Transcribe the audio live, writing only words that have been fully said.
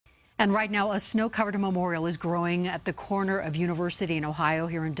And right now, a snow-covered memorial is growing at the corner of University in Ohio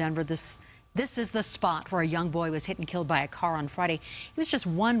here in Denver. This is the spot where a young boy was hit and killed by a car on Friday. He was just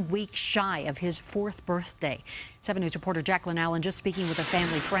 1 week shy of his 4th birthday. 7 News reporter Jaclyn Allen just speaking with a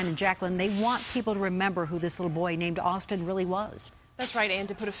family friend. And Jaclyn, they want people to remember who this little boy named Austin really was. That's right, and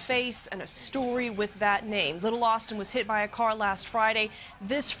to put a face and a story with that name. Little Austin was hit by a car last Friday.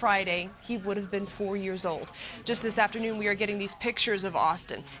 This Friday, he would have been 4 years old. Just this afternoon, we are getting these pictures of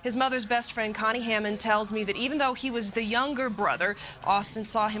Austin. His mother's best friend, Connie Hammond, tells me that even though he was the younger brother, Austin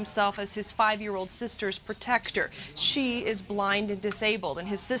saw himself as his 5-year-old sister's protector. She is blind and disabled, and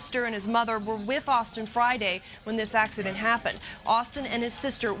his sister and his mother were with Austin Friday when this accident happened. Austin and his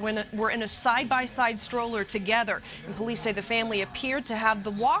sister were in a side-by-side stroller together, and police say the family appeared to have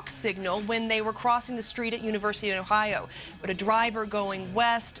the walk signal when they were crossing the street at University in Ohio. But a driver going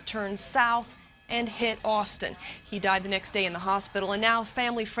west turned south and hit Austin. He died the next day in the hospital, and now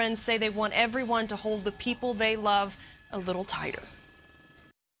family friends say they want everyone to hold the people they love a little tighter.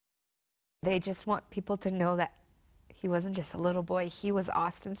 They just want people to know that he wasn't just a little boy, he was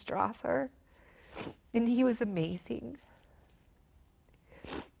Austin Strasser, and he was amazing.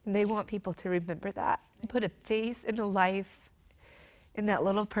 And they want people to remember that, put a face and a life in that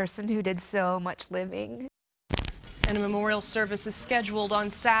little person who did so much living. And a memorial service is scheduled on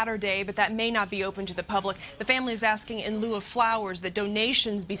Saturday, but that may not be open to the public. The family is asking in lieu of flowers that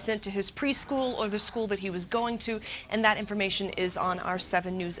donations be sent to his preschool or the school that he was going to, and that information is on our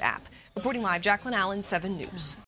 7 News app. Reporting live, Jaclyn Allen, 7 News.